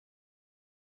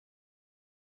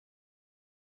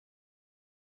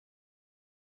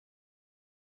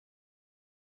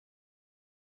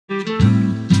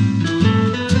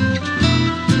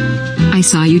I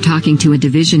saw you talking to a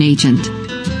division agent.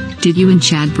 Did you and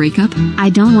Chad break up? I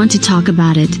don't want to talk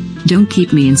about it. Don't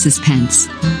keep me in suspense.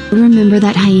 Remember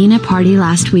that hyena party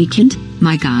last weekend?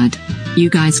 My God.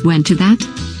 You guys went to that?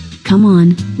 Come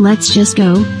on, let's just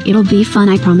go, it'll be fun,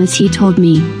 I promise, he told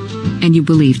me. And you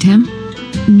believed him?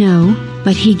 No,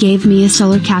 but he gave me a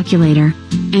solar calculator,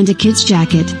 and a kid's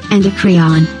jacket, and a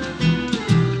crayon.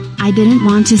 I didn't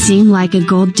want to seem like a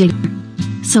gold digger,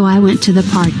 so I went to the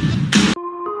party.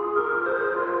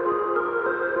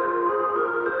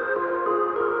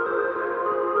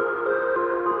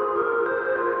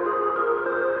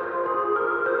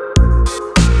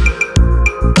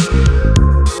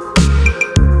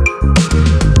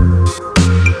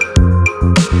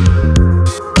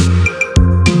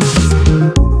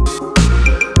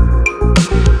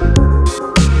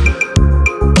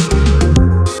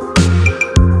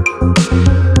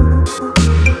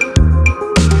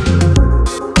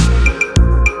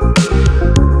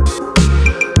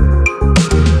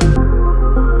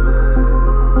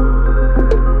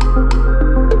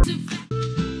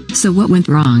 So what went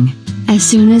wrong? As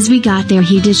soon as we got there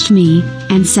he ditched me,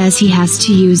 and says he has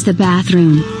to use the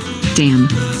bathroom. Damn.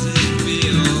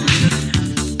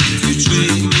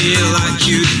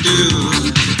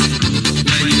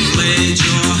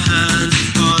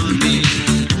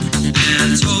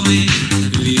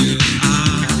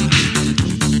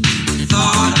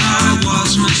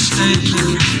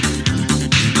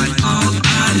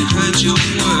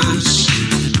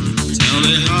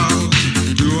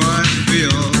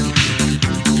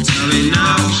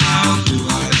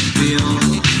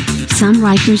 Some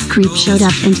Rikers creep showed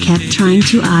up and kept trying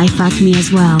to fuck me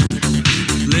as well.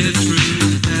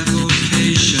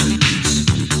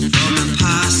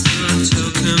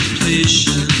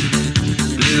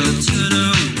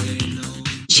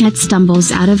 Chet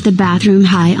stumbles out of the bathroom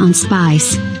high on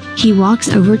spice. He walks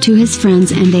over to his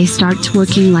friends and they start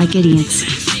twerking like idiots.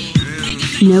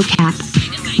 No cap.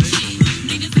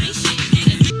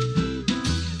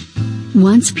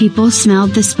 Once people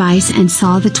smelled the spice and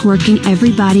saw the twerking,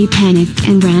 everybody panicked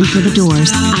and ran for the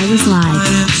doors. I was like,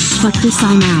 fuck this,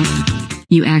 I'm out.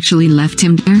 You actually left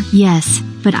him there? Yes,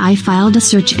 but I filed a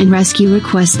search and rescue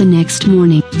request the next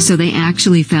morning. So they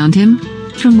actually found him?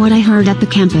 From what I heard at the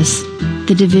campus,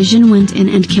 the division went in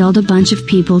and killed a bunch of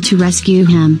people to rescue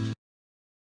him.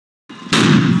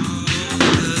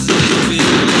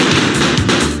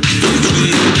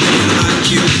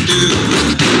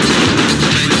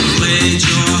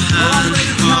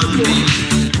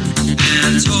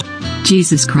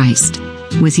 Jesus Christ.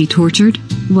 Was he tortured?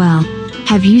 Well,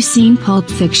 have you seen Pulp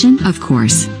Fiction? Of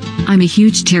course. I'm a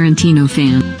huge Tarantino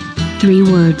fan. 3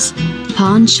 words.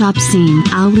 Pawn shop scene.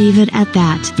 I'll leave it at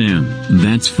that. Damn,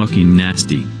 that's fucking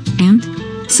nasty. And?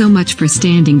 So much for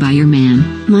standing by your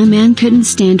man. My man couldn't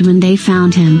stand when they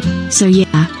found him, so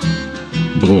yeah.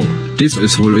 Bro, this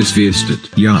is whole is wasted.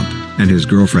 Yup, and his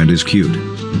girlfriend is cute.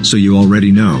 So you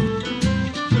already know.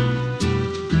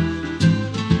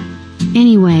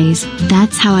 Anyways,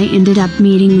 that's how I ended up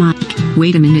meeting Mike.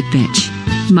 Wait a minute, bitch.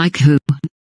 Mike who?